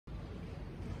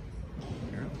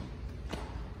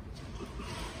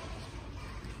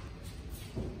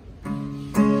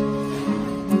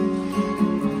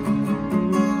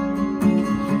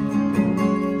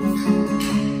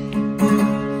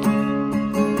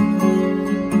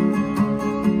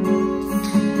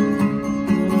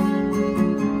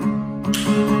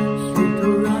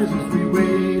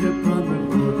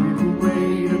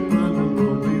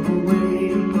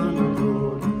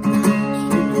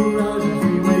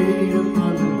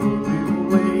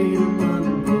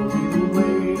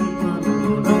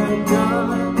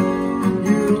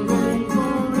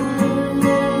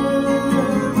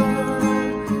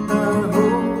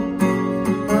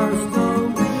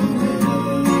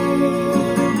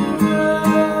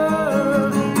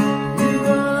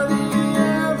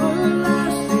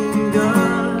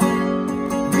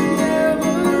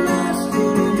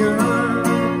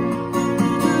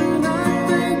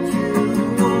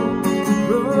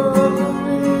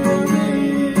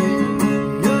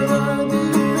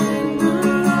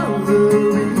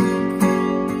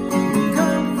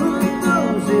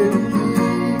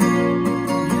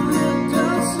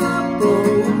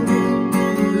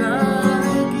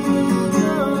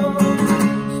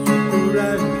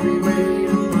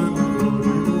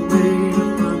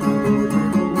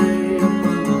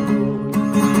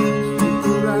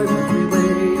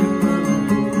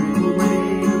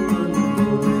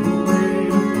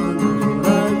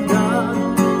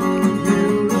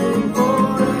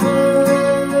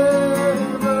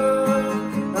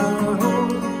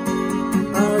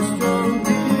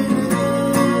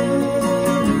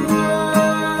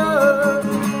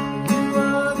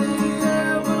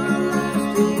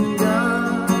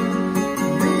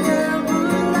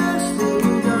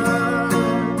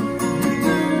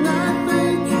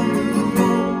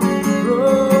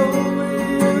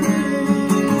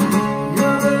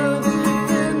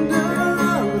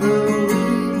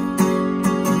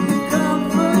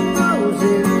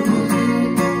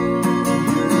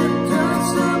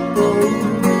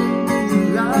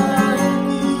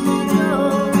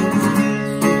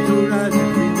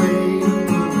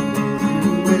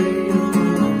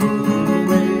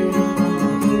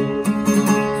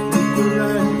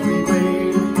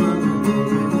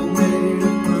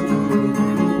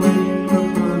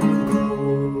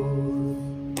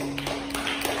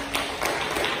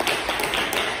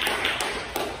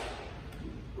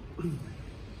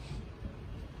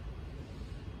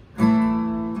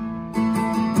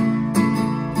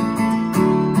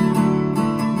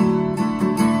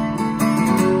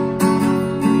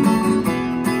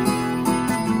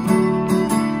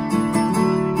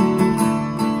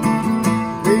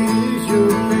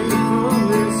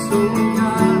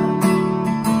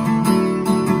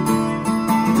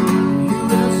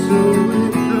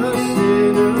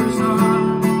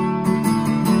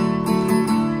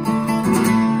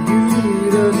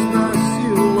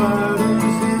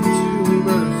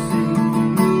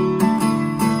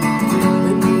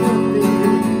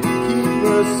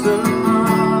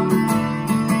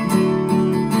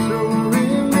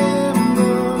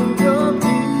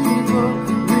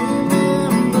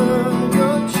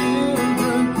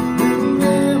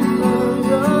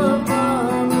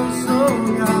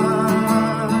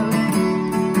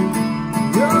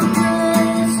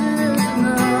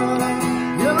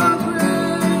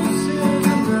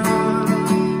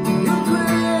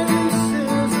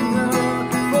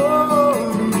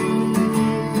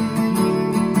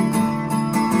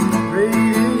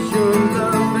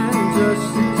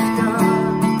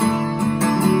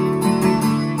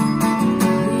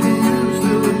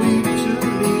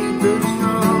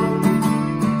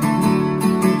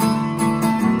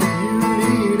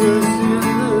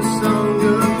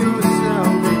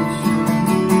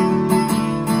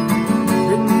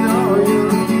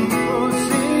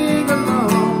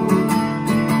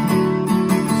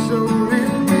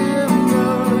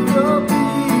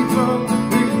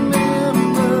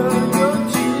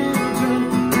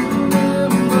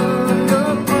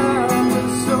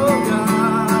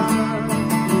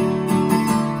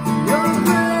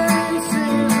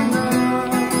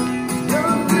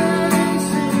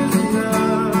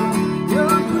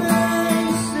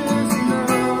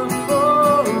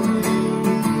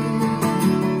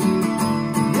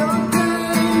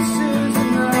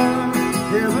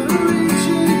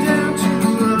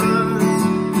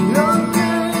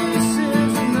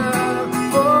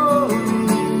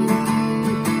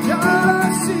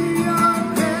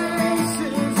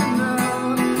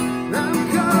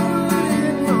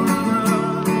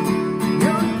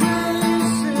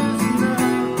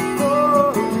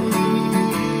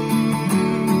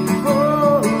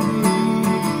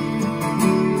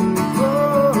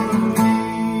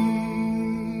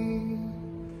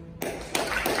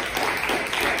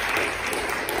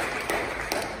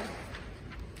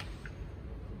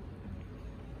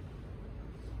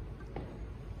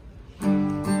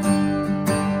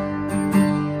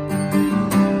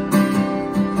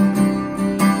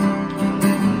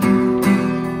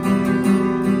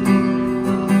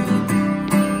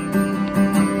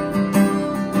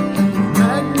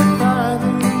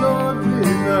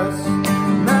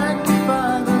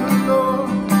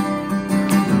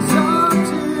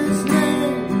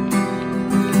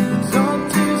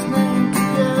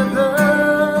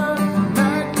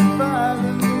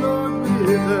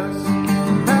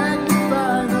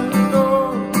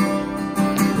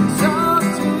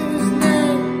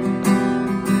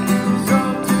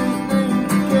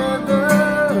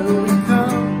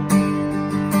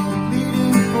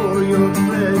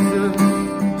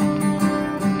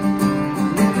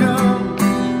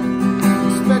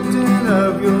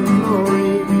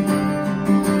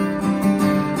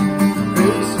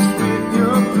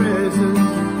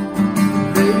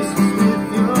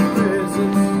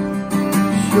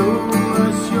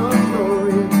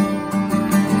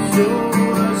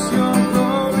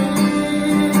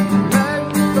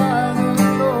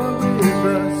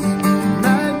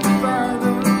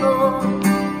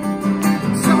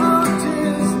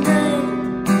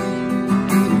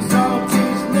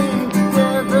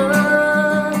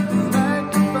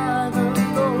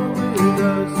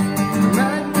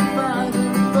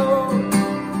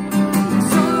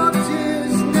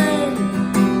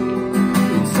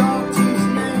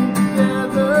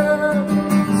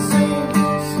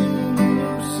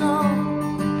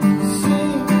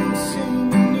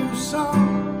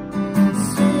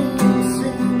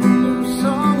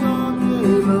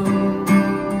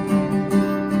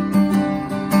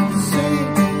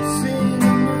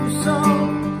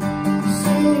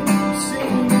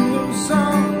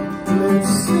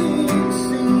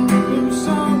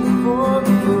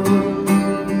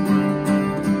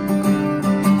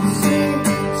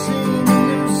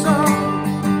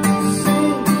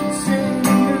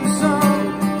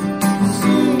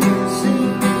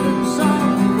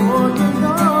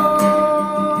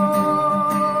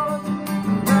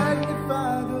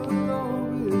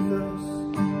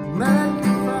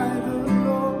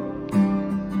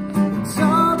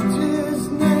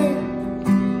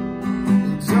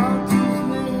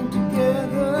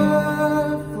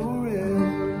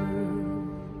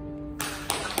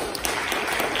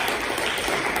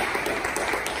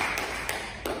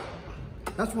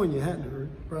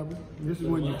Probably. This is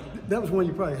one you. That was one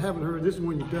you probably haven't heard. This is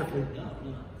one you definitely.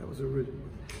 That was the original.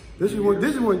 This is one.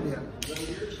 This is one. Yeah.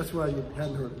 That's why you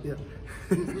hadn't heard it. Yeah.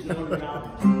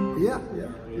 Yeah.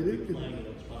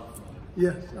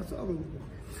 Yeah. That's all.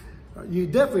 You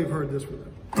definitely have heard this one.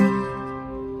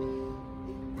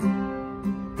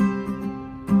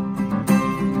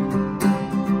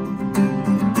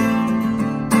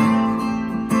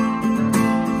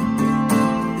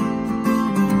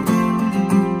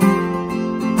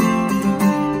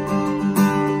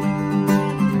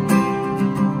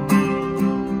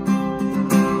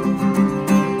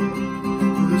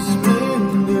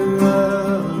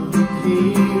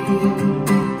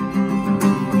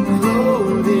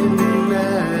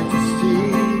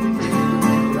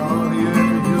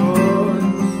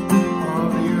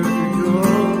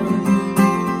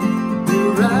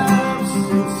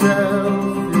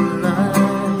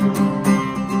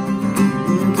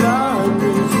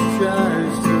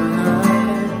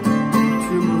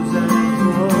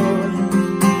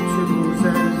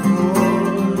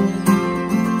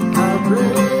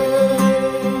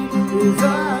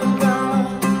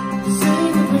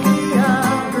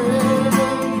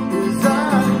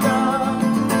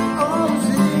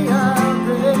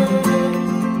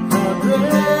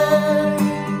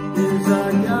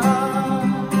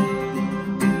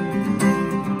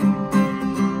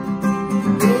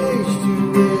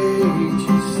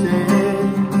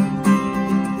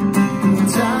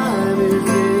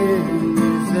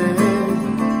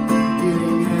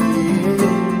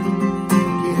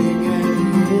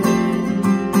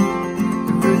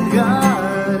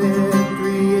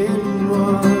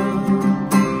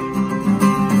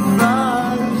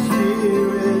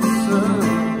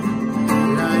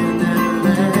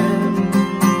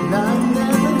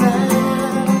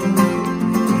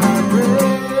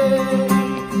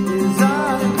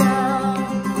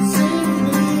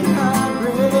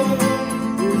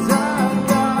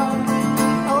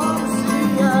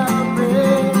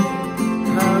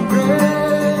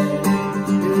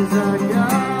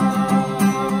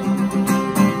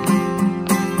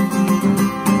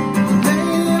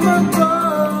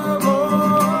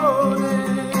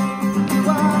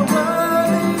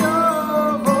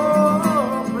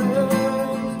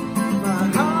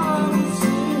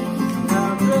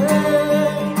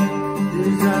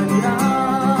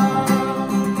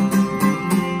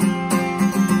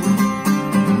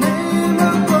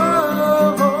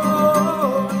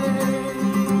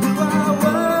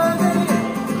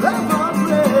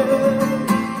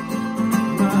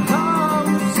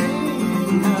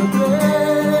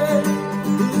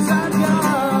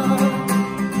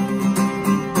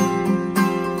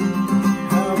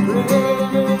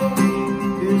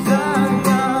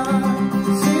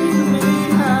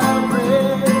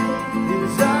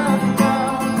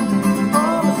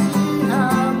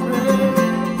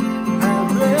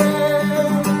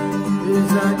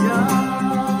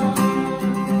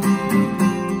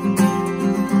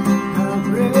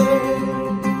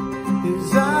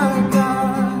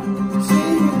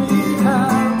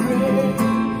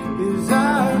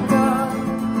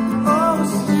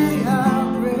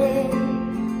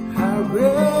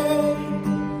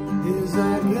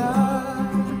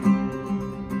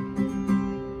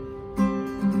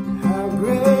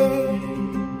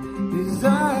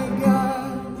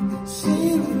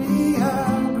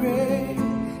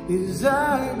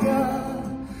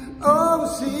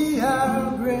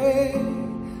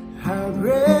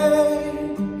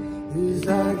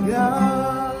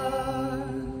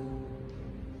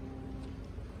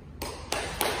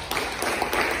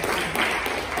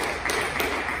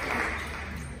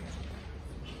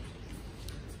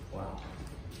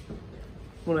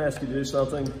 I want to ask you to do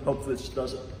something. Hope this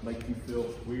doesn't make you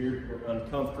feel weird or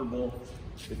uncomfortable.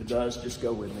 If it does, just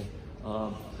go with me.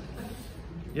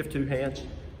 You have two hands.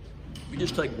 You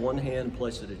just take one hand and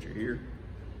place it at your ear,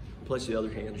 place the other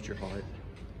hand at your heart.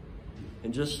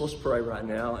 And let's pray right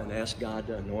now and ask God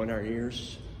to anoint our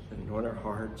ears and anoint our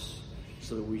hearts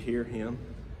so that we hear Him.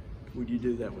 Would you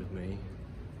do that with me?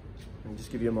 And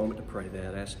just give you a moment to pray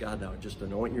that. Ask God to just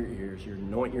anoint your ears,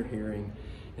 anoint your hearing,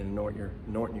 and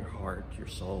anoint your heart, your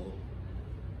soul.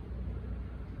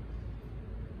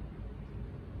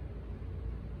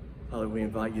 Father, we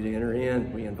invite you to enter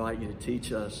in. We invite you to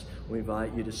teach us. We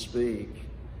invite you to speak.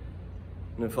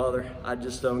 And then, Father, I'm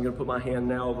going to put my hand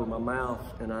now over my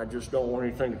mouth, and I just don't want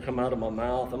anything to come out of my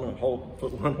mouth. I'm going to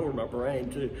put one over my brain,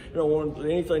 too. I don't want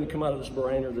anything to come out of this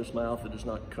brain or this mouth that does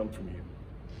not come from you.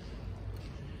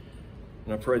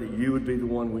 And I pray that you would be the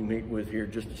one we meet with here,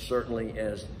 just as certainly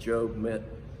as Job met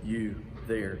you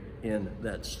there in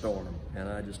that storm. And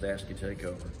I just ask you to take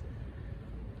over.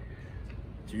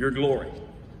 to your glory.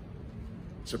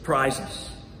 Surprise us.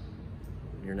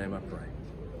 In your name I pray.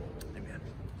 Amen.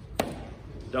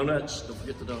 Donuts, don't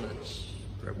forget the donuts.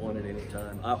 Grab one at any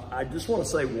time. I just want to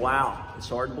say, wow, it's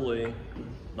hard to believe.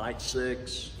 Night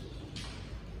 6.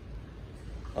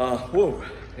 Whoa.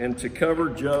 And to cover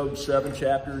Job 7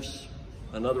 chapters,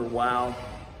 another wow.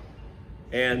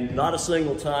 And not a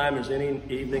single time has any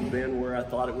evening been where I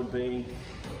thought it would be.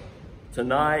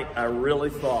 Tonight, I really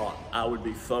thought I would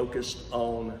be focused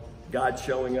on God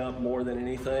showing up more than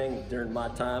anything during my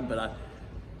time, but I'm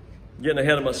getting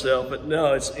ahead of myself. But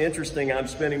no, it's interesting. I'm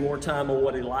spending more time on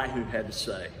what Elihu had to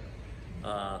say.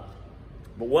 But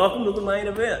welcome to the main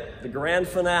event, the grand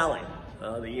finale,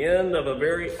 the end of a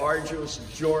very arduous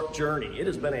journey. It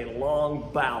has been a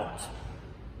long bout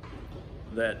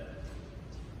that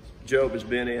Job has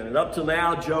been in. And up to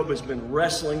now, Job has been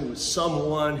wrestling with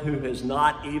someone who has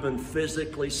not even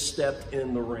physically stepped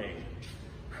in the ring.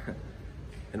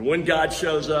 And when God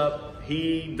shows up,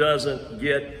 he doesn't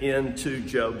get into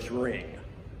Job's ring.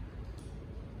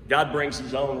 God brings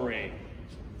his own ring.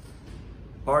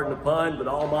 Pardon the pun, but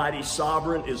Almighty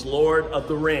Sovereign is Lord of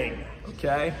the ring,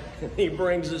 okay? He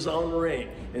brings his own ring,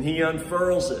 and he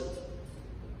unfurls it.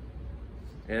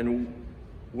 And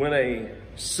when a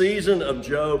season of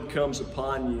Job comes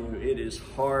upon you, it is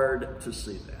hard to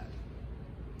see that.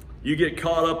 You get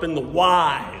caught up in the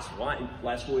whys. Why?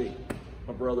 Last week,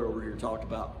 my brother over here talked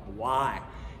about why.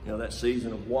 You know, that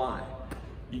season of why.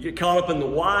 You get caught up in the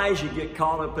whys, you get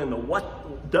caught up in the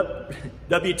what?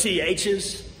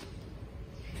 WTHs.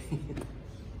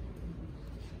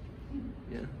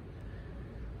 Yeah.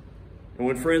 And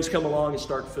when friends come along and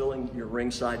start filling your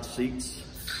ringside seats,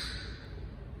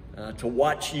 to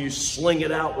watch you sling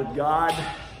it out with God,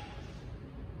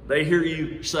 they hear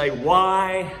you say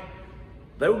why,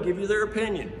 they will give you their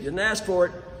opinion. You didn't ask for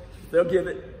it, they'll give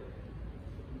it.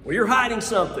 Well, you're hiding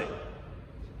something.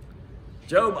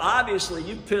 Job, obviously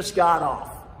you pissed God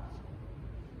off.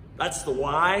 That's the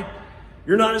why.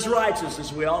 You're not as righteous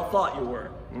as we all thought you were.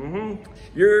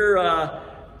 You're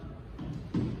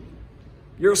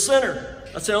a sinner.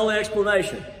 That's the only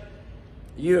explanation.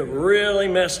 You have really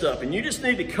messed up, and you just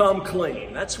need to come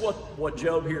clean. That's what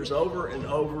Job hears over and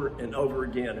over and over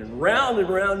again. And round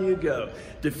you go,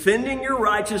 defending your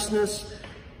righteousness,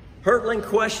 hurtling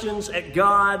questions at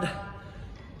God.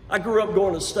 I grew up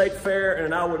going to the state fair,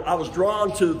 and I was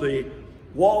drawn to the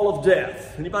Wall of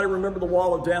Death. Anybody remember the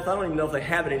Wall of Death? I don't even know if they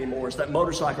have it anymore. It's that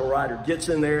motorcycle rider gets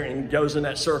in there and goes in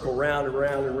that circle round and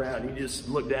round and round. You just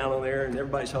look down on there and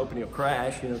everybody's hoping he'll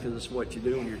crash, you know, because it's what you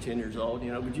do when you're 10 years old,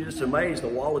 you know. But you're just amazed, the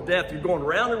Wall of Death. You're going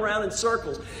round and round in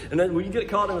circles. And then when you get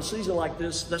caught in a season like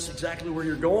this, that's exactly where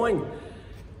you're going.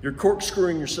 You're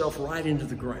corkscrewing yourself right into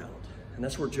the ground. And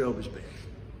that's where Job has been.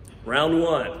 Round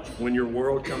 1, when your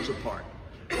world comes apart.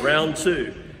 Round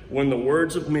 2, when the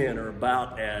words of men are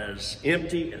about as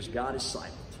empty as God is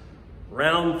silent.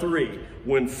 Round 3,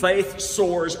 when faith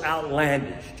soars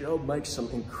outlandish. Job makes some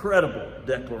incredible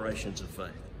declarations of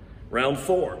faith. Round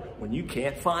 4, when you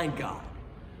can't find God.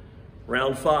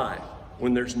 Round 5,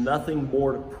 when there's nothing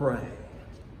more to pray.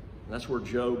 And that's where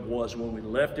Job was when we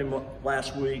left him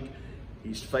last week.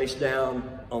 He's face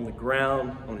down on the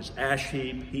ground, on his ash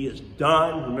heap. He is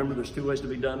done. Remember, there's 2 ways to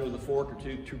be done with a fork, or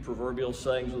two proverbial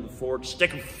sayings with a fork.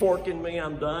 Stick a fork in me,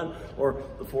 I'm done. Or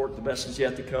the fork, the best is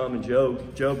yet to come. And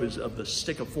Job is of the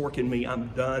stick a fork in me, I'm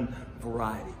done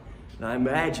variety. And I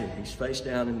imagine he's face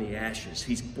down in the ashes.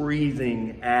 He's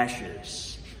breathing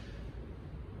ashes.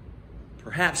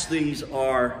 Perhaps these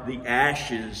are the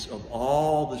ashes of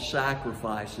all the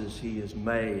sacrifices he has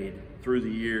made through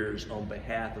the years on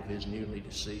behalf of his newly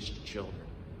deceased children.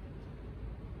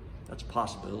 That's a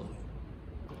possibility.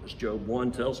 As Job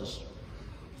 1 tells us,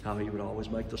 how he would always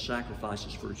make the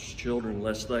sacrifices for his children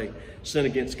lest they sin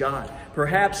against God.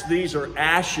 Perhaps these are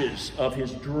ashes of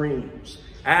his dreams,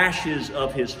 ashes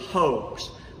of his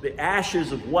hopes, the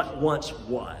ashes of what once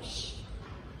was.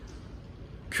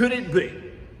 Could it be,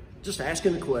 just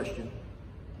asking the question,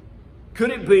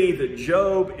 could it be that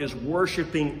Job is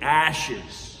worshiping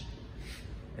ashes?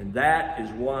 And that is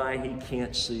why he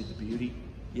can't see the beauty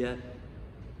yet.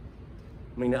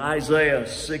 I mean, Isaiah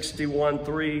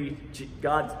 61:3,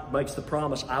 God makes the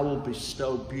promise, I will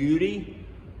bestow beauty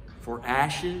for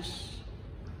ashes.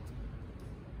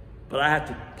 But I have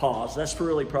to pause. That's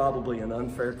really probably an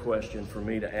unfair question for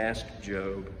me to ask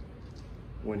Job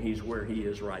when he's where he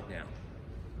is right now.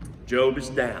 Job is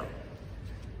down.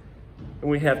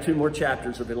 And we have 2 more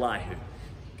chapters of Elihu.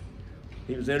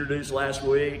 He was introduced last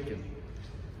week, and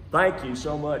thank you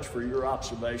so much for your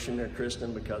observation there,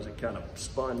 Kristen, because it kind of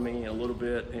spun me a little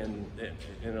bit in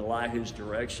Elihu's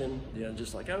direction. You know,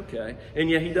 just like, okay. And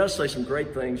yeah, he does say some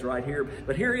great things right here.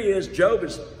 But here he is, Job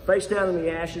is face down in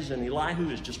the ashes, and Elihu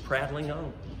is just prattling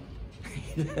on.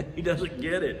 He doesn't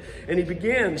get it. And he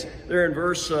begins there in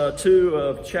verse 2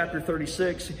 of chapter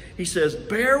 36. He says,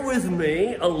 bear with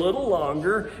me a little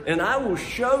longer, and I will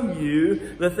show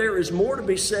you that there is more to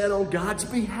be said on God's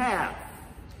behalf.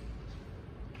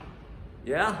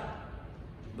 Yeah,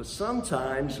 but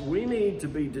sometimes we need to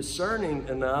be discerning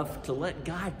enough to let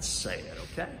God say it,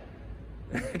 okay?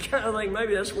 I kind of think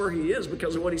maybe that's where he is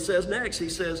because of what he says next. He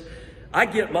says, I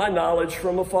get my knowledge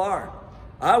from afar.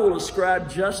 I will ascribe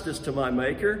justice to my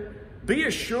Maker. Be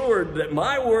assured that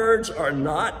my words are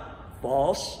not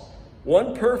false.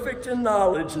 One perfect in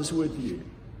knowledge is with you.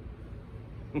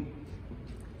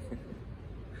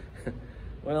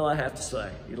 Well, I have to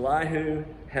say, Elihu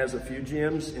has a few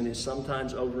gems in his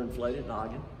sometimes overinflated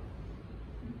noggin.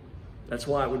 That's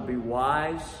why it would be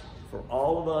wise for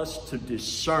all of us to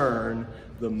discern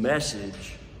the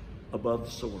message above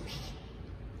the source.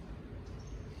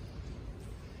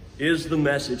 Is the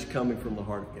message coming from the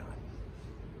heart of God?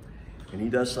 And he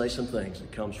does say some things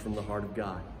that comes from the heart of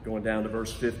God. Going down to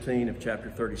verse 15 of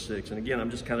chapter 36. And again, I'm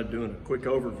just kind of doing a quick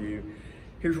overview.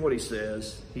 Here's what he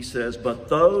says. He says, but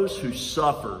those who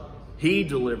suffer, he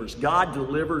delivers. God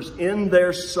delivers in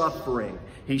their suffering.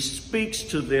 He speaks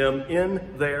to them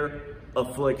in their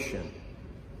affliction.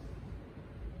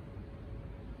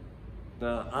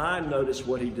 Now, I noticed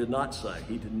what he did not say.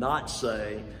 He did not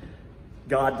say,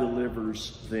 God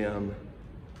delivers them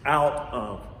out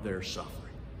of their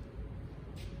suffering.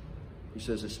 He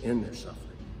says it's in their suffering.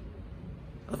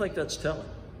 I think that's telling.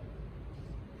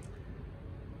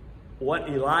 What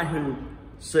Elihu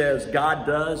says God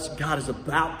does, God is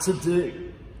about to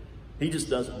do. He just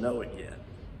doesn't know it yet.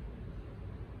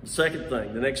 The second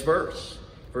thing, the next verse,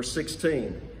 verse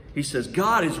 16, he says,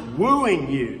 God is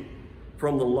wooing you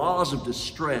from the laws of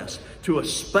distress to a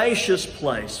spacious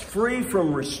place, free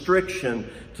from restriction,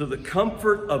 to the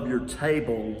comfort of your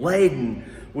table, laden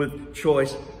with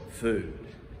choice food.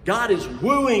 God is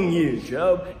wooing you,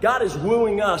 Job. God is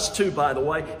wooing us too, by the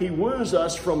way. He woos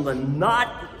us from the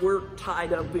knot we're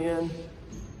tied up in,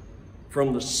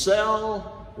 from the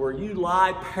cell where you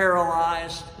lie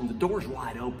paralyzed and the door's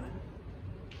wide open.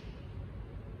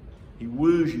 He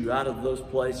woos you out of those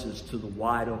places to the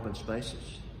wide open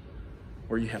spaces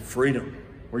where you have freedom,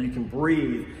 where you can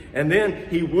breathe. And then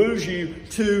he woos you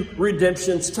to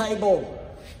redemption's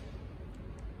table.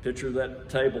 Picture that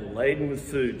table laden with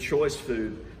food, choice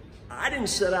food. I didn't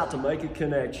set out to make a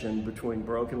connection between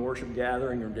Broken Worship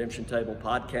Gathering and Redemption Table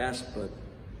podcast, but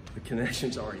the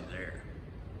connection's already there.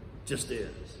 Just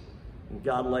is. When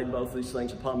God laid both these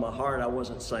things upon my heart, I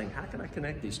wasn't saying, how can I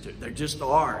connect these two? They just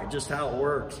are, just how it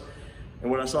works. And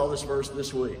when I saw this verse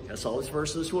this week, as I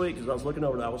was looking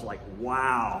over it, I was like,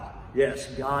 wow, yes,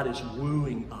 God is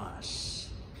wooing us.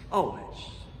 Always.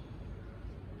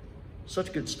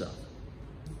 Such good stuff.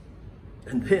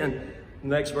 And then, the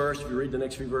next verse, if you read the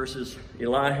next few verses,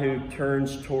 Elihu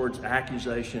turns towards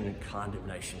accusation and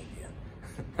condemnation again.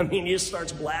 I mean, he just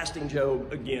starts blasting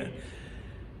Job again.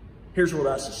 Here's what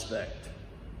I suspect.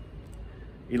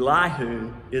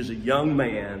 Elihu is a young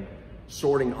man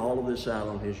sorting all of this out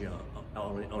on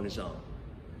his own.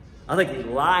 I think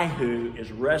Elihu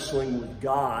is wrestling with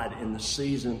God in the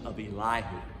season of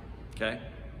Elihu, okay?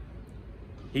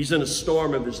 He's in a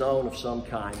storm of his own of some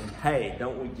kind. And hey,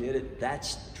 don't we get it?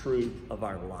 That's true of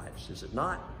our lives, is it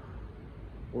not?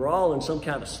 We're all in some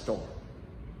kind of storm.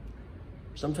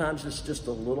 Sometimes it's just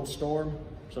a little storm.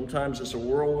 Sometimes it's a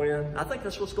whirlwind. I think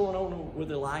that's what's going on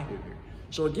with Elihu here.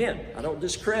 So again, I don't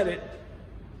discredit.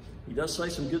 He does say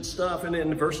some good stuff. And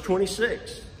in verse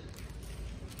 26,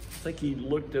 I think he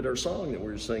looked at our song that we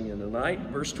were singing tonight.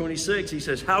 Verse 26, he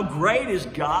says, how great is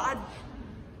God?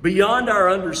 Beyond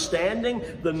our understanding,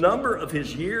 the number of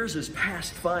his years is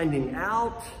past finding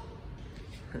out.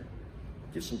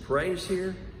 Give some praise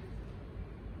here.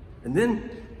 And then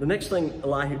the next thing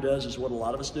Elihu does is what a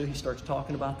lot of us do. He starts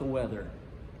talking about the weather.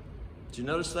 Did you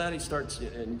notice that? He starts,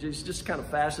 and he's just kind of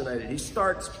fascinated. He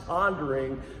starts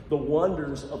pondering the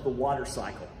wonders of the water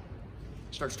cycle.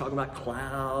 He starts talking about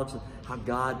clouds and how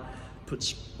God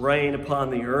puts rain upon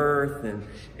the earth.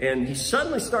 And he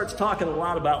suddenly starts talking a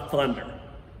lot about thunder.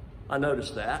 I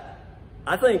noticed that.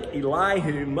 I think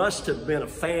Elihu must have been a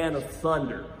fan of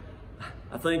thunder.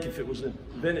 I think if it was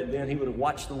invented then, he would have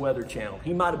watched the Weather Channel.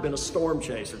 He might have been a storm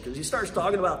chaser because he starts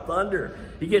talking about thunder.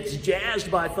 He gets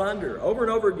jazzed by thunder over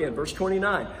and over again. Verse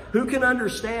 29, who can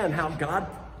understand how God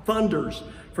thunders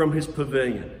from his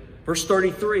pavilion? Verse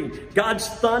 33, God's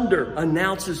thunder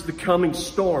announces the coming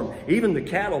storm. Even the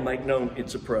cattle make known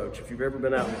its approach. If you've ever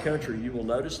been out in the country, you will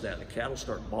notice that. The cattle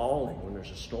start bawling when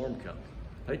there's a storm coming.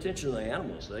 Pay attention to the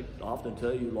animals. They often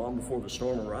tell you long before the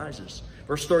storm arises.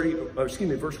 Verse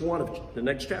 1 of the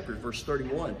next chapter, verse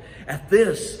 31. At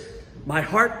this, my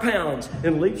heart pounds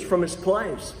and leaps from its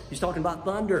place. He's talking about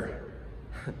thunder.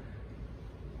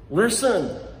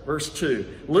 Listen, verse 2.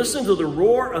 Listen to the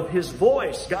roar of his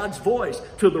voice, God's voice,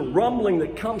 to the rumbling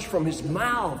that comes from his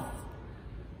mouth.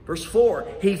 Verse 4,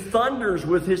 he thunders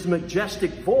with his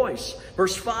majestic voice.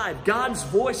 Verse 5, God's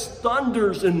voice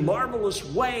thunders in marvelous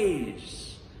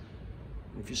ways.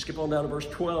 If you skip on down to verse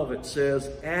 12, it says,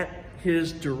 at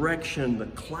his direction, the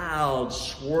clouds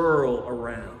swirl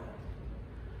around.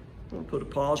 I'm going to put a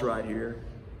pause right here.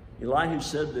 Elihu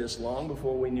said this long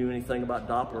before we knew anything about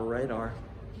Doppler radar.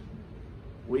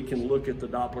 We can look at the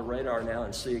Doppler radar now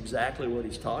and see exactly what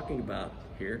he's talking about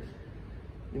here.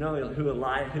 You know who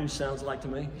Elihu sounds like to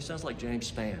me? He sounds like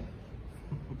James Spann.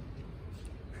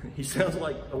 He sounds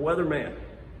like a weatherman.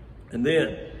 And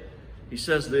then he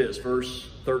says this, verse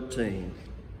 13.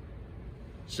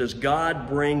 It says, God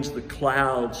brings the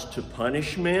clouds to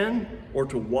punish men or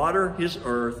to water his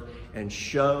earth and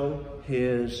show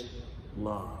his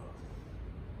love.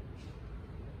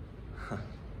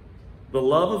 The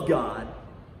love of God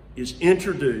is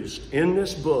introduced in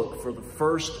this book for the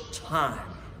first time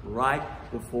right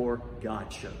before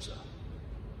God shows up.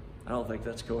 I don't think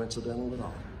that's coincidental at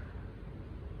all.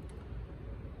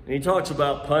 And he talks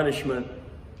about punishment,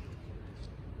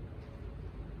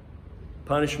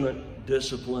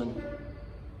 discipline.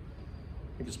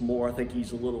 I think it's more, I think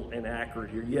he's a little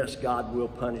inaccurate here. Yes, God will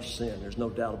punish sin. There's no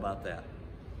doubt about that.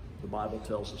 The Bible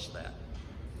tells us that.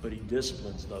 But he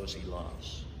disciplines those he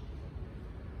loves.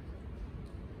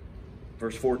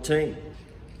 Verse 14,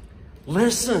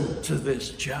 listen to this,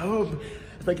 Job.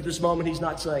 I think at this moment he's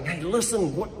not saying, hey,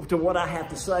 listen to what I have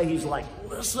to say. He's like,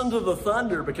 listen to the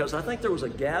thunder, because I think there was a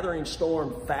gathering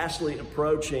storm fastly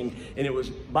approaching, and it was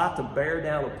about to bear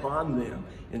down upon them.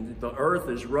 And the earth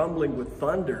is rumbling with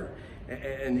thunder.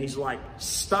 And he's like,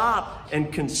 stop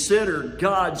and consider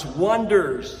God's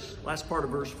wonders. Last part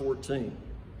of verse 14.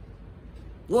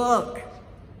 Look.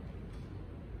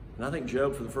 And I think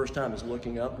Job, for the first time, is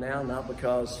looking up now, not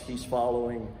because he's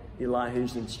following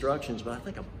Elihu's instructions, but I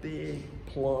think a big,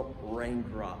 plump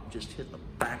raindrop just hit the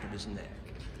back of his neck.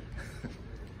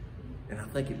 And I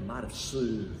think it might have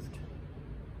soothed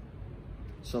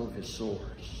some of his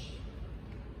sores.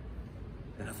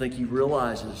 And I think he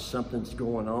realizes something's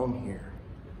going on here.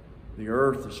 The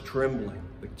earth is trembling.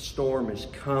 The storm is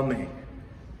coming.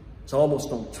 It's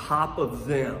almost on top of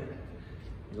them.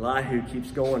 Elihu keeps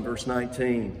going, verse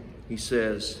 19. He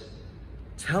says,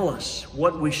 tell us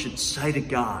what we should say to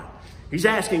God. He's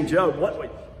asking Job,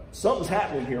 something's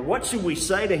happening here. What should we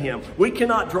say to him? We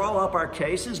cannot draw up our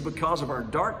cases because of our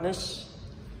darkness.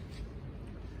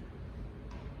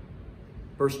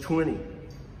 Verse 20,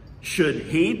 should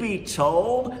he be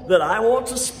told that I want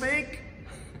to speak?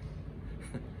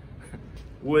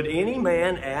 Would any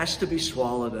man ask to be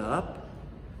swallowed up?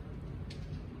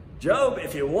 Job,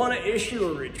 if you want to issue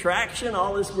a retraction,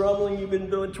 all this grumbling you've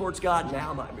been doing towards God,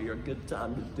 now might be a good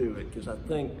time to do it, because I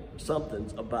think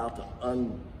something's about to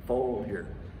unfold here.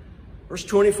 Verse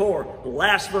 24, the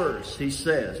last verse, he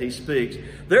speaks,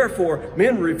 therefore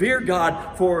men revere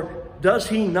God, for does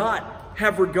he not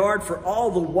have regard for all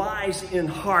the wise in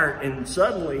heart? And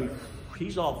suddenly,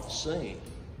 he's off the scene.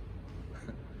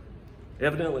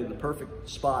 Evidently, the perfect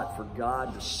spot for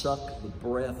God to suck the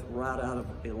breath right out of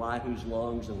Elihu's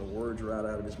lungs and the words right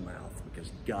out of his mouth,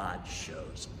 because God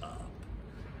shows up.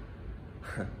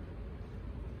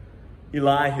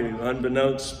 Elihu,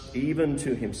 unbeknownst even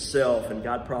to himself, and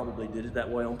God probably did it that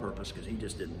way on purpose because he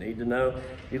just didn't need to know.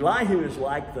 Elihu is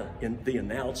like the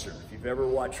announcer. If you've ever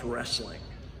watched wrestling,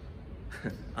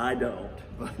 I don't,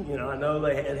 but you know, I know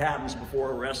it happens before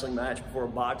a wrestling match, before a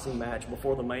boxing match,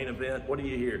 before the main event. What do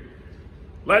you hear?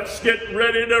 Let's get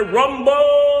ready to rumble!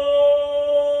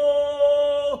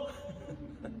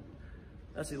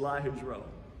 That's Elihu's role.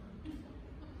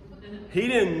 He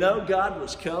didn't know God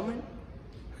was coming.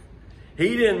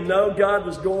 He didn't know God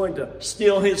was going to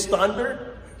steal his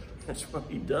thunder. That's what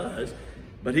he does.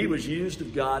 But he was used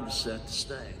of God to set the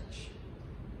stage.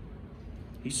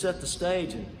 He set the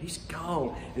stage and he's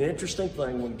gone. An interesting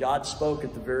thing, when God spoke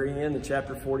at the very end of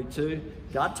chapter 42,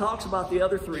 God talks about the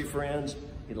other three friends.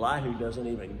 Elihu doesn't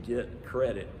even get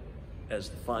credit as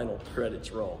the final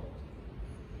credits roll.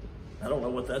 I don't know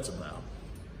what that's about.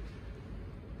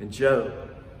 And Job,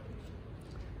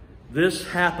 this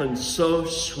happened so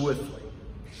swiftly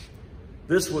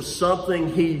This was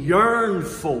something he yearned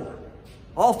for.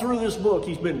 All through this book,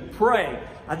 he's been praying.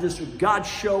 Would God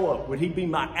show up? Would he be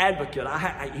my advocate?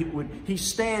 Would he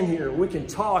stand here and we can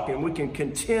talk and we can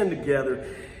contend together?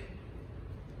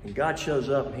 And God shows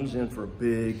up and he's in for a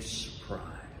big surprise.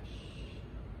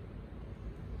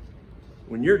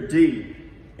 When you're deep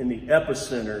in the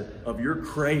epicenter of your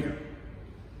crater,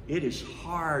 it is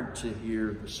hard to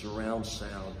hear the surround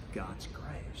sound of God's grace.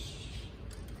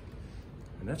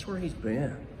 And that's where he's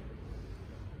been.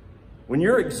 When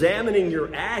you're examining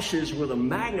your ashes with a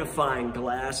magnifying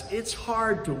glass, it's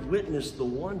hard to witness the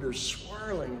wonder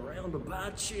swirling around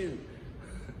about you.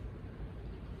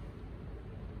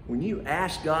 When you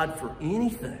ask God for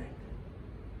anything,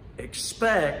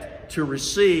 expect to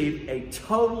receive a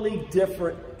totally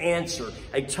different answer,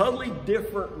 a totally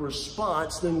different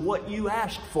response than what you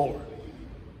asked for.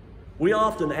 We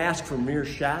often ask for mere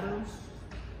shadows.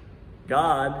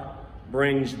 God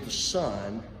brings the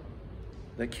sun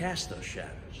that casts those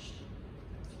shadows.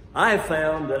 I have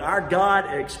found that our God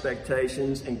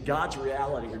expectations and God's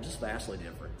reality are just vastly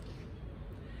different.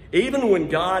 Even when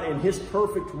God in his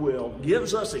perfect will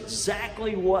gives us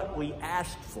exactly what we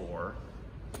asked for,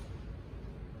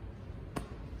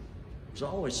 there's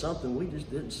always something we just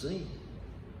didn't see.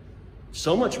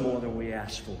 So much more than we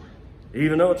asked for,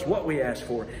 even though it's what we asked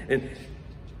for. And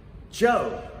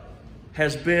Job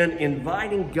has been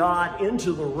inviting God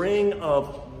into the ring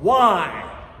of why.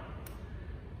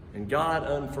 And God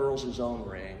unfurls his own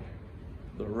ring.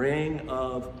 The ring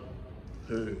of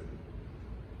who?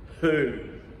 Who?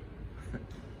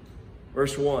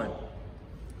 Verse 1.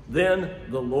 Then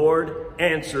the Lord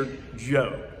answered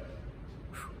Job.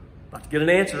 About to get an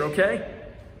answer, okay?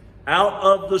 Out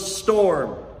of the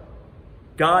storm,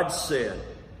 God said,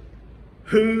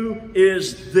 who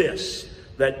is this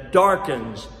that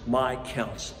darkens my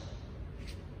counsel?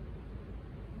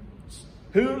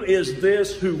 Who is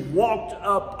this who walked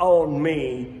up on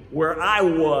me where I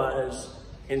was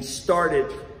and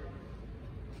started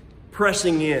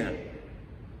pressing in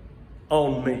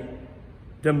on me,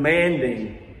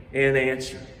 demanding an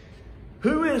answer?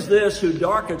 Who is this who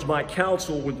darkens my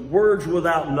counsel with words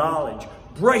without knowledge?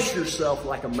 Brace yourself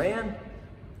like a man.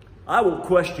 I will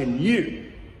question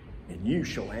you, and you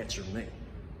shall answer me.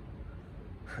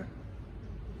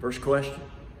 First question.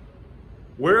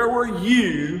 Where were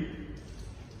you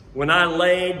when I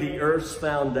laid the earth's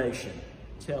foundation?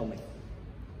 Tell me.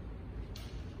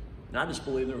 And I just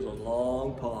believe there was a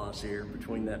long pause here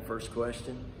between that first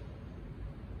question.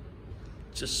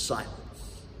 Just silence.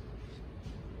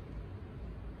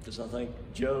 Because I think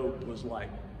Job was like,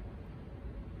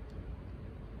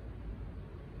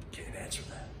 can't answer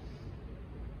that.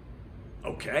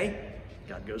 Okay.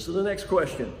 God goes to the next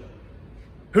question.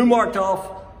 Who marked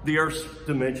off the earth's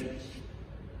dimensions?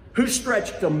 Who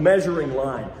stretched a measuring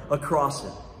line across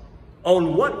it?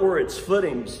 On what were its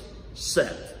footings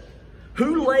set?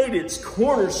 Who laid its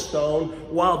cornerstone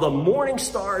while the morning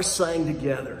stars sang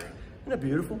together? Isn't that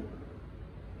beautiful?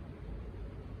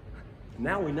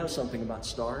 Now we know something about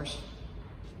stars.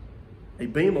 A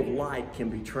beam of light can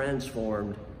be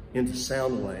transformed into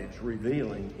sound waves,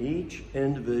 revealing each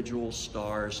individual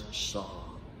star's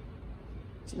song.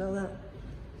 Did you know that?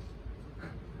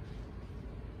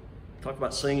 Talk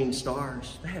about singing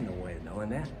stars. They had no way of knowing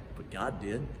that, but God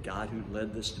did. God who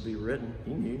led this to be written,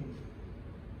 he knew.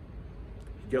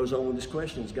 He goes on with his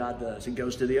questions, God does. He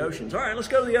goes to the oceans. All right, let's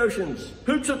go to the oceans.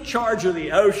 Who took charge of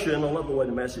the ocean? I love the way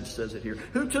the message says it here.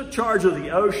 Who took charge of the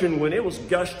ocean when it was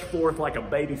gushed forth like a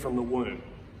baby from the womb?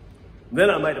 Then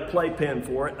I made a playpen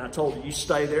for it, and I told it, you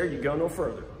stay there, you go no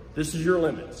further. This is your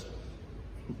limits.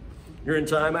 You're in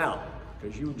time out,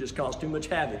 because you would just cause too much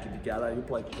havoc if you got out of your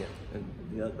playpen. And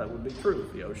that would be true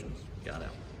if the oceans got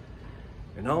out.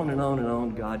 And on and on and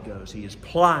on God goes. He is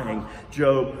plying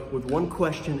Job with one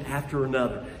question after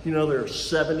another. You know, there are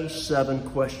 77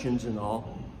 questions in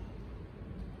all.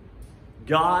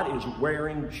 God is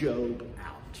wearing Job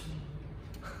out.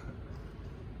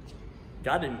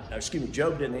 Job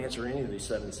didn't answer any of these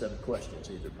 77 questions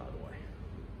either, by the way.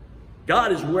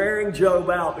 God is wearing Job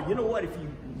out. But you know what? If you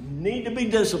need to be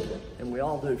disciplined, and we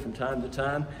all do from time to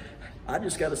time, I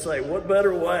just got to say, what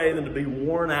better way than to be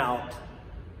worn out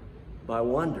by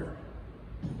wonder?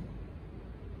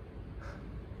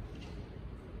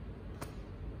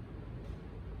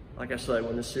 Like I say,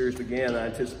 when this series began, I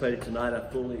anticipated tonight, I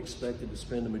fully expected to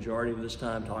spend the majority of this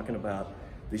time talking about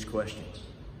these questions.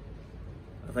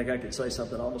 I think I could say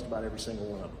something almost about every single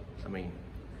one of them. I mean,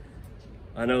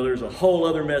 I know there's a whole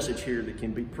other message here that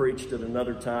can be preached at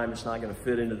another time. It's not going to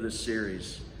fit into this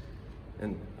series.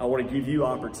 And I want to give you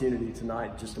opportunity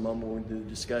tonight, just a moment when we do the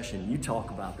discussion. You talk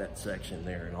about that section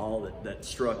there and all that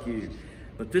struck you.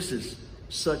 But this is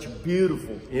such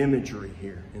beautiful imagery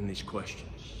here in these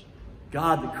questions.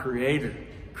 God, the Creator,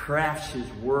 crafts His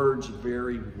words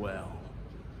very well.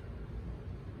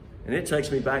 And it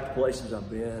takes me back to places I've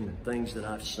been and things that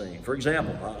I've seen. For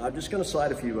example, I'm just going to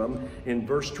cite a few of them. In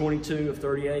verse 22 of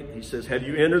 38, he says, "Have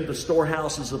you entered the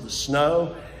storehouses of the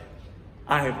snow?"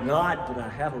 I have not, but I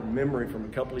have a memory from a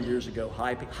couple of years ago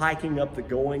hiking up the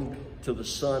Going to the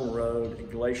Sun Road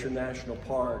at Glacier National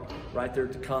Park, right there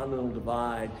at the Continental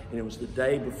Divide. And it was the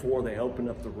day before they opened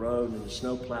up the road and the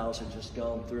snow plows had just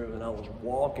gone through. And I was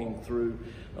walking through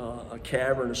a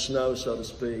cavern of snow, so to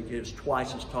speak. It was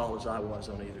twice as tall as I was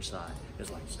on either side. It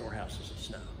was like storehouses of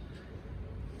snow.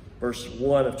 Verse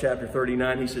 1 of chapter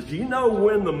 39, he says, "Do you know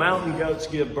when the mountain goats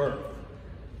give birth?"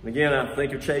 And again, I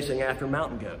think of chasing after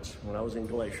mountain goats when I was in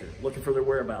Glacier, looking for their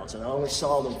whereabouts. And I only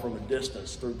saw them from a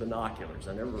distance through binoculars.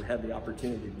 I never had the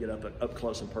opportunity to get up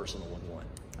close and personal with one.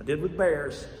 I did with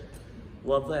bears.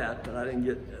 Love that, but I didn't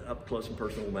get up close and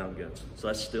personal with mountain goats. So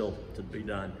that's still to be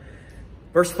done.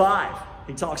 Verse 5,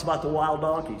 he talks about the wild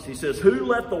donkeys. He says, "Who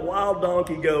let the wild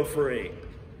donkey go free?"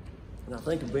 And I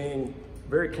think of being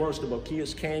very close to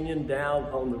Boquillas Canyon, down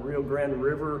on the Rio Grande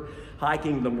River,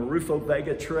 hiking the Marufo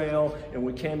Vega Trail, and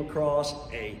we came across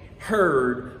a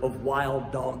herd of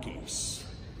wild donkeys.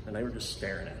 And they were just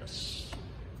staring at us.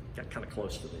 Got kind of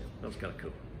close to them. That was kind of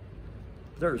cool.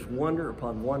 There's wonder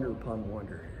upon wonder upon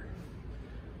wonder here.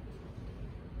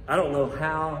 I don't know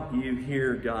how you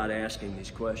hear God asking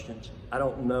these questions. I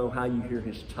don't know how you hear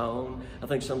His tone. I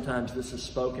think sometimes this is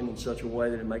spoken in such a way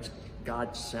that it makes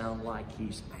God sound like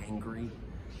He's angry.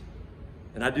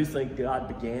 And I do think God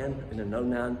began in a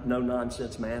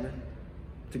no-nonsense manner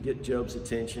to get Job's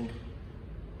attention.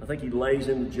 I think He lays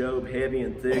into Job heavy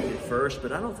and thick at first,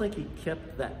 but I don't think He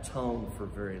kept that tone for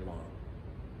very long.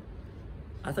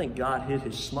 I think God hid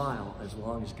His smile as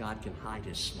long as God can hide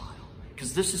His smile,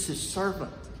 because this is His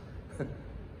servant.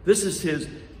 This is His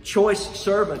choice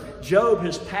servant. Job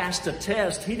has passed a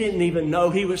test he didn't even know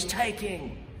he was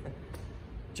taking.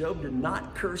 Job did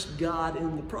not curse God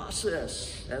in the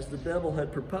process, as the devil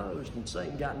had proposed, and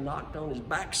Satan got knocked on his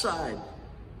backside,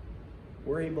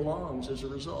 where he belongs as a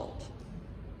result.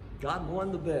 God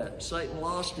won the bet. Satan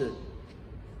lost it.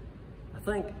 I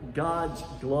think God's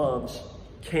gloves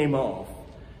came off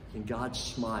and God's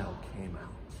smile came out.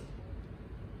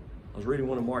 I was reading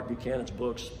one of Mark Buchanan's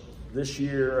books this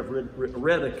year. I've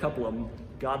read a couple of them,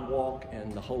 God Walk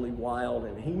and The Holy Wild,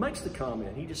 and he makes the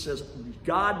comment. He just says,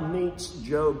 God meets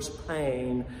Job's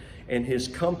pain and his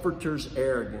comforter's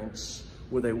arrogance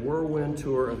with a whirlwind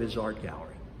tour of his art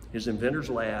gallery, his inventor's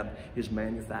lab, his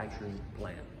manufacturing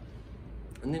plant.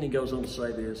 And then he goes on to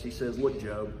say this. He says, look,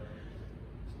 Job,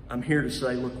 I'm here to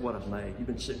say, look what I've made. You've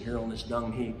been sitting here on this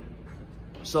dung heap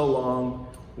so long,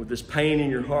 with this pain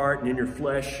in your heart and in your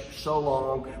flesh so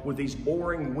long, with these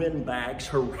boring windbags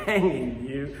haranguing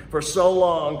you for so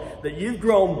long that you've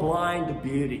grown blind to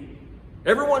beauty.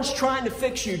 Everyone's trying to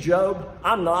fix you, Job.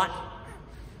 I'm not.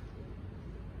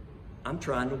 I'm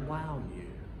trying to wow you.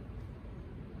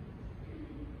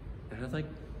 And I think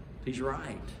he's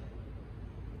right.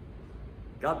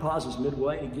 God pauses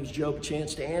midway and he gives Job a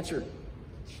chance to answer.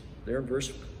 There in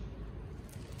verse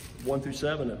 1 through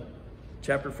 7 of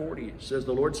chapter 40, it says,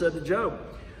 the Lord said to Job,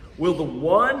 will the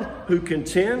one who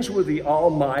contends with the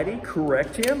Almighty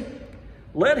correct him?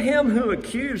 Let him who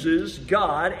accuses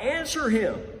God answer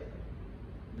him.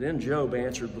 Then Job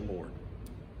answered the Lord,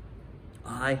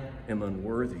 I am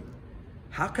unworthy.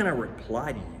 How can I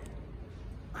reply to you?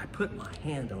 I put my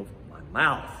hand over my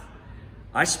mouth.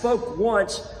 I spoke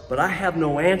once, but I have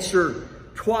no answer.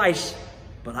 Twice,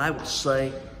 but I will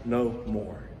say no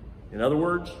more. In other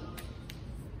words,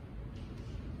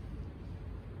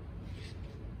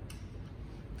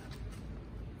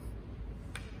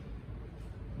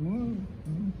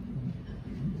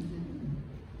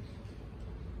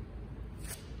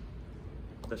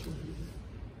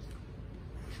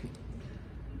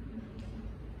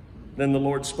 Then the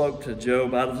Lord spoke to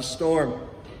Job out of the storm.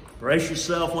 Brace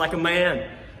yourself like a man.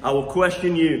 I will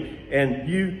question you, and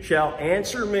you shall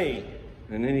answer me.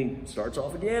 And then he starts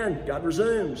off again. God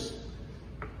resumes,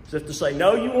 as if to say,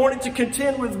 no, you wanted to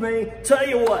contend with me. Tell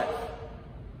you what,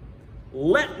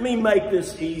 let me make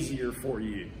this easier for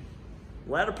you.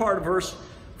 Latter part of verse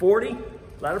 40,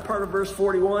 latter part of verse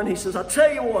 41, he says, I'll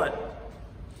tell you what,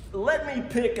 let me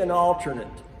pick an alternate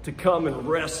to come and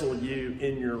wrestle you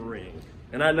in your ring.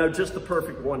 And I know just the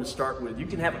perfect one to start with. You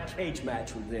can have a cage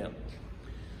match with them.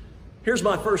 Here's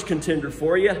my first contender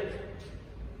for you,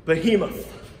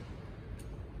 Behemoth.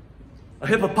 A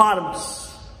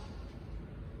hippopotamus.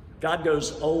 God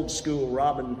goes old school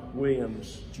Robin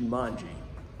Williams Jumanji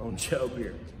on Job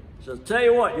here. So tell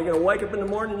you what, you're going to wake up in the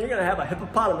morning and you're going to have a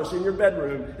hippopotamus in your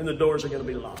bedroom and the doors are going to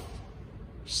be locked.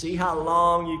 See how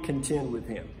long you contend with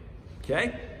him.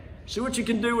 Okay? See what you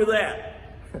can do with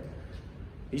that.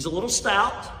 He's a little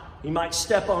stout. He might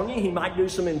step on you. He might do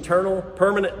some internal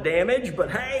permanent damage.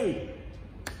 But hey,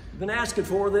 you've been asking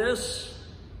for this.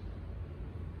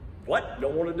 What?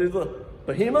 Don't want to do the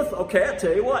behemoth? Okay, I'll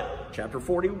tell you what. Chapter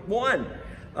 41.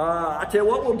 I tell you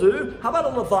what we'll do. How about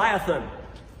a Leviathan?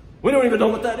 We don't even know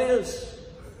what that is.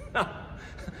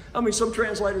 I mean, some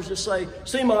translators just say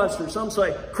sea monster. Some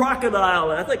say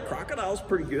crocodile. And I think crocodile's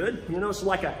pretty good. You know, it's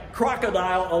like a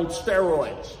crocodile on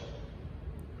steroids.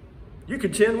 You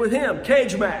contend with him.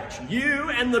 Cage match. You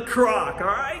and the croc, all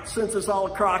right? Since it's all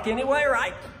a croc anyway,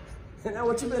 right? Isn't that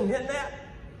what you've been hitting at?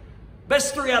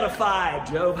 Best 3 out of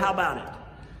 5, Job. How about it?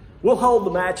 We'll hold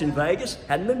the match in Vegas.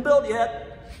 Hadn't been built yet.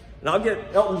 And I'll get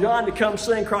Elton John to come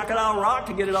sing Crocodile Rock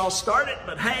to get it all started.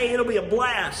 But hey, it'll be a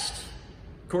blast.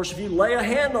 Of course, if you lay a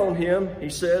hand on him, he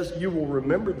says, you will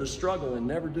remember the struggle and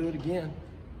never do it again.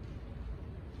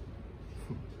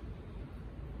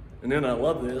 And then I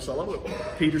love this. I love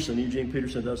what Eugene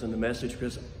Peterson does in The Message,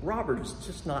 because Robert is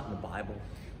just not in the Bible.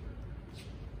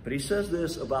 But he says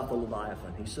this about the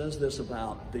Leviathan. He says this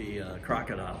about the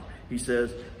crocodile. He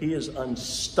says, he is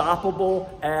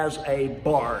unstoppable as a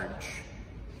barge.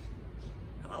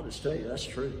 I'll just tell you, that's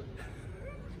true.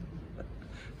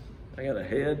 I got a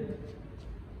head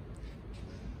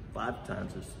 5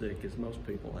 times as thick as most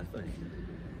people, I think.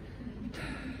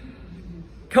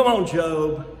 Come on,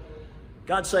 Job.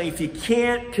 God's saying, if you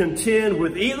can't contend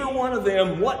with either one of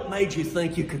them, what made you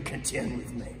think you could contend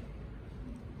with me?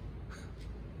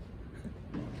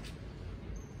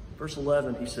 Verse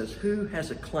 11, he says, who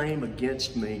has a claim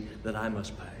against me that I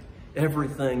must pay?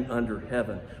 Everything under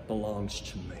heaven belongs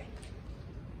to me.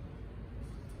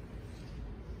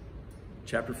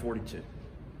 Chapter 42.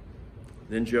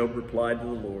 Then Job replied to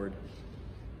the Lord,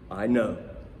 I know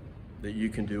that you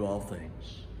can do all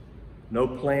things. No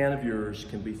plan of yours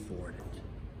can be thwarted.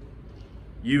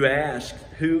 You ask,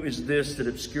 who is this that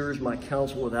obscures my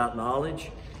counsel without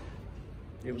knowledge?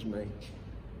 It was me.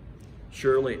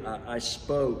 Surely I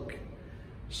spoke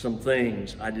some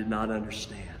things I did not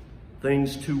understand,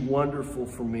 things too wonderful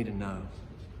for me to know.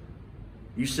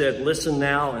 You said, listen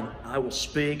now, and I will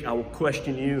speak. I will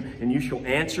question you, and you shall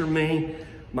answer me.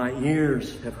 My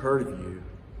ears have heard of you,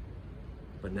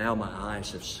 but now my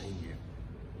eyes have seen you.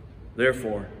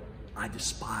 Therefore, I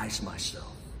despise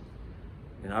myself,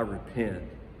 and I repent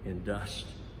in dust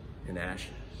and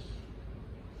ashes.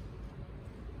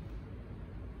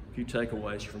 A few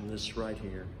takeaways from this right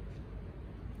here.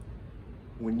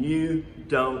 When you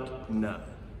don't know,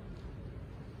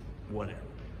 whatever.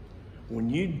 When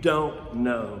you don't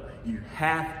know, you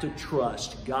have to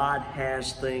trust God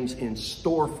has things in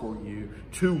store for you,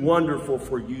 too wonderful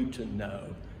for you to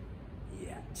know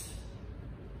yet.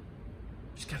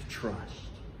 Just got to trust.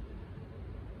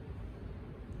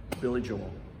 Billy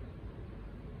Joel.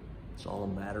 It's all a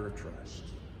matter of trust.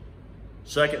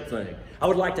 Second thing, I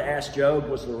would like to ask Job,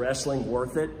 was the wrestling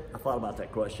worth it? I thought about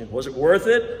that question. Was it worth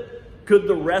it? Could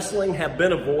the wrestling have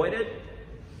been avoided?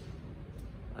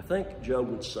 I think Job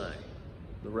would say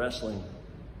the wrestling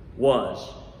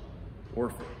was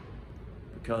worth it,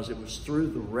 because it was through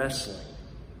the wrestling,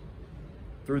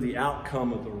 through the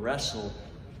outcome of the wrestle,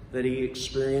 that he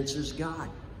experiences God.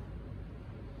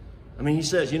 I mean, he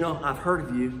says, you know, I've heard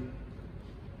of you.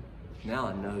 Now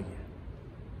I know you.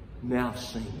 Now I've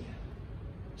seen you.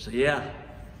 So yeah,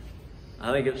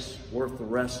 I think it's worth the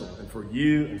wrestle. And for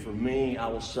you and for me, I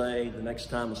will say the next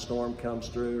time a storm comes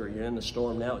through, or you're in the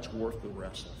storm now, it's worth the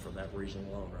wrestle for that reason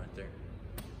alone right there.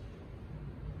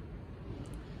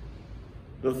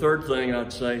 The third thing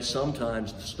I'd say,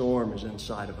 sometimes the storm is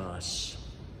inside of us.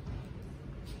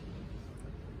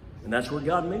 And that's where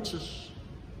God meets us.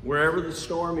 Wherever the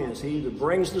storm is, he either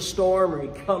brings the storm or he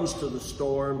comes to the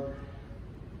storm.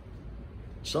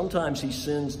 Sometimes he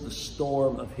sends the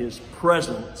storm of his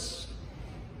presence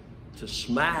to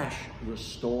smash the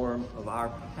storm of our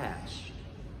past.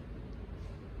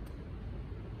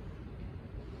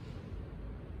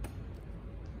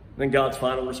 Then God's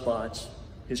final response,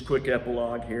 his quick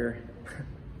epilogue here.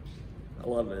 I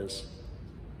love this.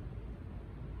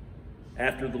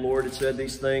 After the Lord had said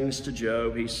these things to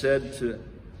Job, he said to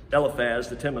Eliphaz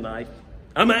the Temanite,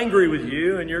 I'm angry with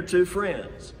you and your 2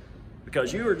 friends,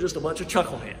 because you are just a bunch of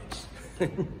chuckleheads.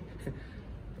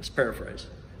 Let's paraphrase.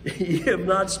 You have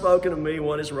not spoken to me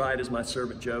what is right as my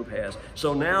servant Job has.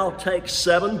 So now take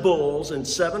 7 bulls and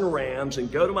 7 rams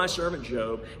and go to my servant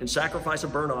Job and sacrifice a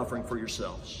burnt offering for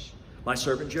yourselves. My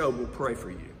servant Job will pray for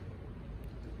you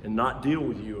and not deal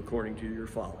with you according to your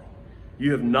folly.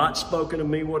 You have not spoken to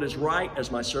me what is right as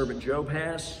my servant Job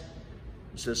has.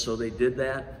 He says, so they did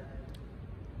that.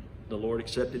 The Lord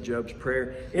accepted Job's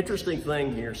prayer. Interesting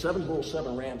thing here, 7 bulls,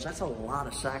 7 rams, that's a lot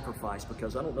of sacrifice,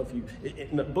 because I don't know if you,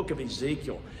 in the book of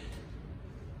Ezekiel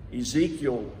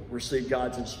received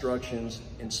God's instructions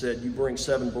and said, you bring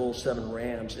 7 bulls, 7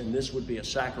 rams, and this would be a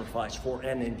sacrifice for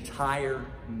an entire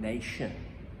nation.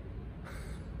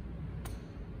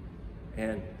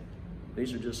 And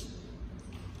these are just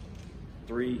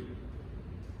 3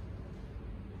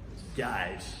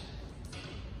 guys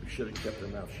who should have kept their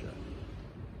mouth shut.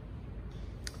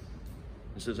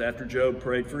 It says, after Job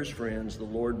prayed for his friends, the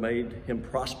Lord made him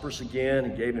prosperous again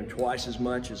and gave him twice as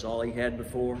much as all he had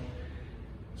before.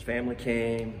 His family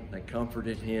came, they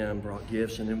comforted him, brought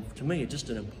gifts, and to me, it's just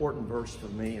an important verse for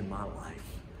me in my life.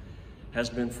 Has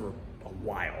been for a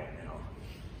while now.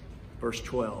 Verse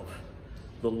 12,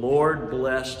 the Lord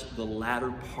blessed the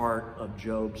latter part of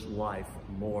Job's life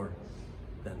more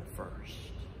than the first.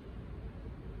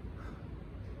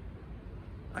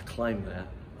 I claim that.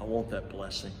 I want that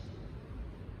blessing.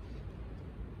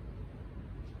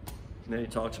 And then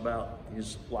he talks about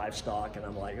his livestock, and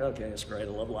I'm like, okay, that's great.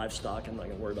 I love livestock. I'm not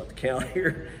going to worry about the count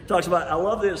here. Talks about, I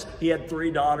love this. He had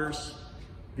 3 daughters,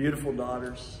 beautiful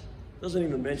daughters. Doesn't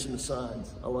even mention the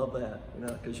sons. I love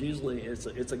that, because usually it's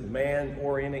a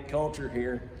man-oriented culture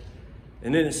here.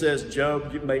 And then it says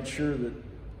Job made sure that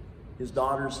his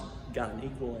daughters got an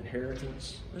equal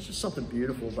inheritance. There's just something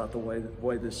beautiful about the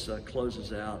way this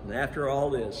closes out. And after all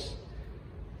this,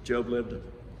 Job lived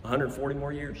 140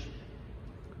 more years.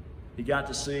 He got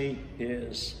to see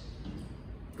his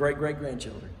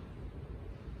great-great-grandchildren,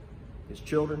 his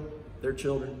children, their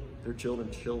children, their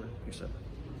children's children, etc.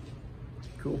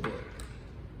 Cool book.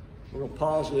 We're going to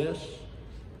pause this.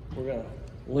 We're going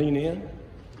to lean in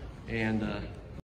and